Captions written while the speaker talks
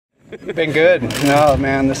Been good. No,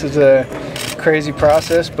 man, this is a crazy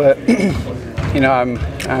process, but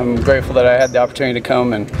I'm grateful that I had the opportunity to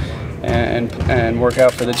come and work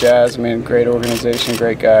out for the Jazz. I mean, great organization,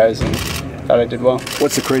 great guys, and thought I did well.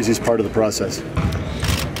 What's the craziest part of the process?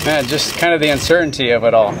 Man, just kind of the uncertainty of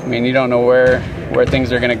it all. I mean, you don't know where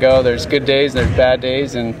things are going to go. There's good days, there's bad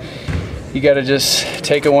days, and you got to just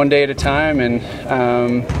take it one day at a time and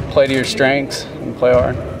play to your strengths and play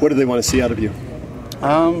hard. What do they want to see out of you?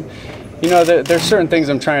 There's certain things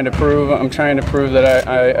I'm trying to prove. I'm trying to prove that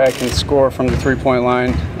I can score from the three-point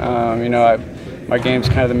line. My game's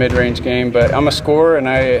kind of the mid-range game, but I'm a scorer, and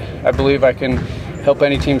I believe I can help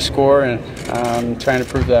any team score, and I'm trying to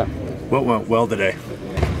prove that. What went well today?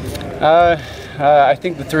 I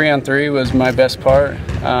think the 3-on-3 was my best part.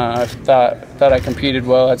 I thought I competed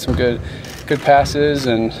well, had some good passes,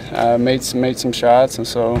 and made some shots, and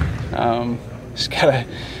so just gotta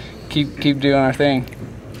keep doing our thing.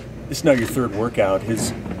 This is now your third workout.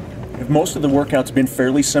 Have most of the workouts been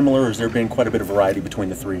fairly similar, or has there been quite a bit of variety between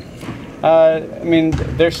the three? I mean,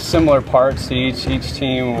 there's similar parts to each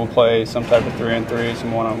team will play some type of 3-on-3,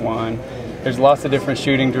 some 1-on-1. There's lots of different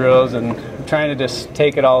shooting drills, and I'm trying to just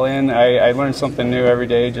take it all in. I learn something new every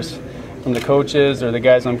day just from the coaches or the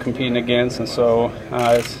guys I'm competing against, and so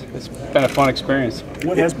it's been a fun experience.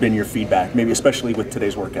 What has been your feedback, maybe especially with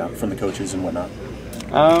today's workout, from the coaches and whatnot?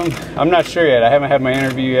 I'm not sure yet. I haven't had my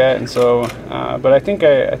interview yet, and so but I think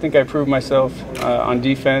I proved myself on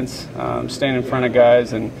defense, staying in front of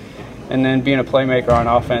guys, and then being a playmaker on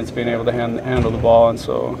offense, being able to handle the ball, and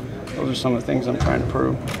so those are some of the things I'm trying to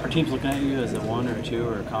prove. Are teams looking at you as a 1 or a 2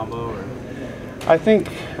 or a combo? Or? I think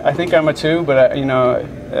I'm a 2, but the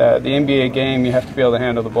NBA game, you have to be able to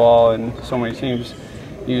handle the ball, and so many teams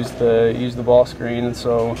use the ball screen, and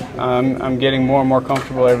so I'm getting more and more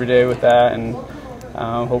comfortable every day with that, and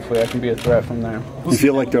hopefully I can be a threat from there. You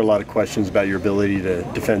feel like there are a lot of questions about your ability to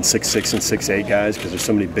defend 6'6" and 6'8" guys because there's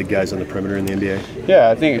so many big guys on the perimeter in the NBA? Yeah,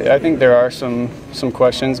 I think there are some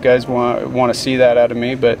questions. Guys want to see that out of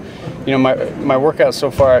me, but my workout so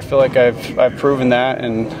far, I feel like I've proven that,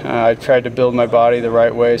 and I've tried to build my body the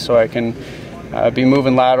right way so I can be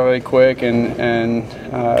moving laterally quick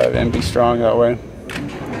and be strong that way.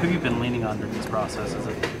 Who have you been leaning on during this process? Is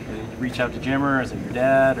it reach out to Jimmer? Is it your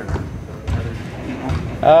dad or other people?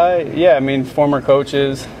 Yeah, I mean, former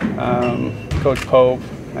coaches, Coach Pope,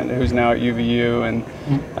 who's now at UVU, and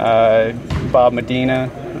Bob Medina,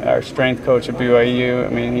 our strength coach at BYU. I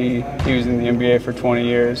mean, he was in the NBA for 20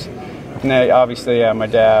 years. And then obviously, yeah, my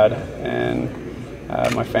dad and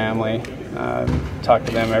my family. Talk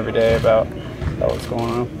to them every day about what's going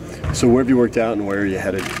on. So where have you worked out and where are you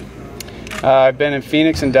headed? I've been in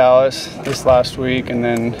Phoenix and Dallas this last week, and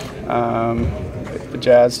then the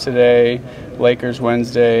Jazz today, Lakers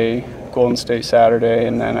Wednesday, Golden State Saturday,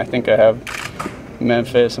 and then I think I have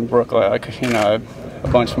Memphis and Brooklyn, a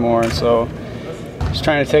bunch more. And so just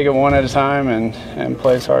trying to take it one at a time and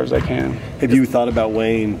play as hard as I can. Have you thought about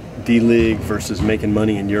weighing D-League versus making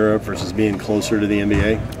money in Europe versus being closer to the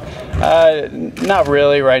NBA? Not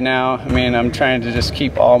really right now. I mean, I'm trying to just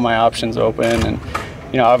keep all my options open, and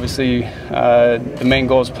obviously the main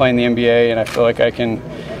goal is playing the NBA, and I feel like I can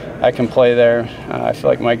play there. I feel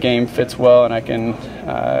like my game fits well, and I can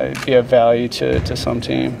be of value to some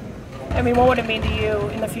team. I mean, what would it mean to you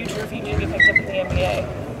in the future if you do get picked up in the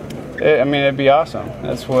NBA? I mean, it'd be awesome.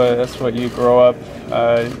 That's what you grow up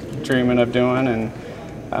dreaming of doing, and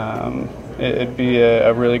it'd be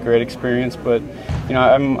a really great experience. But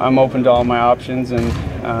I'm open to all my options, and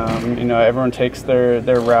everyone takes their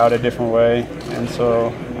route a different way, and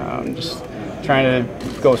so just trying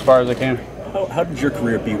to go as far as I can. How did your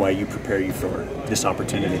career at BYU prepare you for this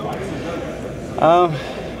opportunity? A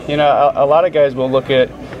lot of guys will look at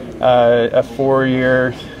a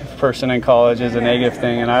 4-year person in college as a negative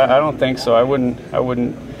thing, and I don't think so. I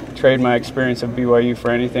wouldn't trade my experience at BYU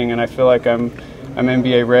for anything, and I feel like I'm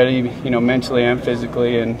NBA ready, mentally and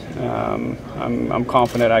physically, and I'm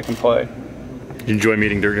confident I can play. Did you enjoy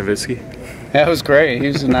meeting Dirk Nowitzki? That was great. He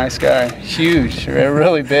was a nice guy, huge,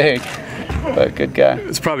 really big, but good guy.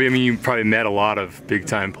 You probably met a lot of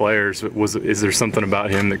big-time players. Is there something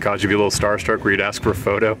about him that caused you to be a little starstruck where you'd ask for a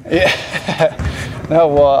photo? Yeah. No,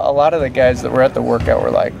 well, a lot of the guys that were at the workout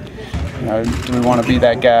were like, do we want to be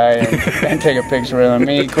that guy and take a picture with him? I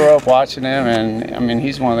mean, he grew up watching him, and I mean,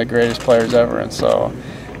 he's one of the greatest players ever, and so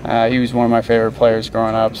he was one of my favorite players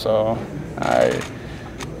growing up, so I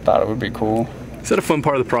thought it would be cool. Is that a fun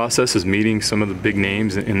part of the process, is meeting some of the big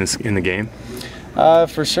names in the game?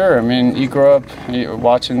 For sure. I mean, you grow up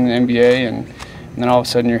watching the NBA, and then all of a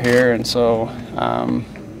sudden you're here, and so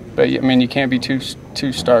but I mean, you can't be too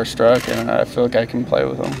starstruck, and I feel like I can play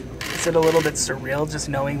with them. Is it a little bit surreal just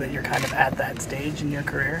knowing that you're kind of at that stage in your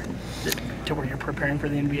career to where you're preparing for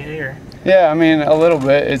the NBA? Or? Yeah, I mean, a little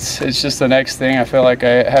bit. It's just the next thing. I feel like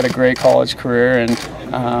I had a great college career,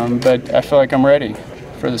 and but I feel like I'm ready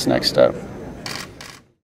for this next step.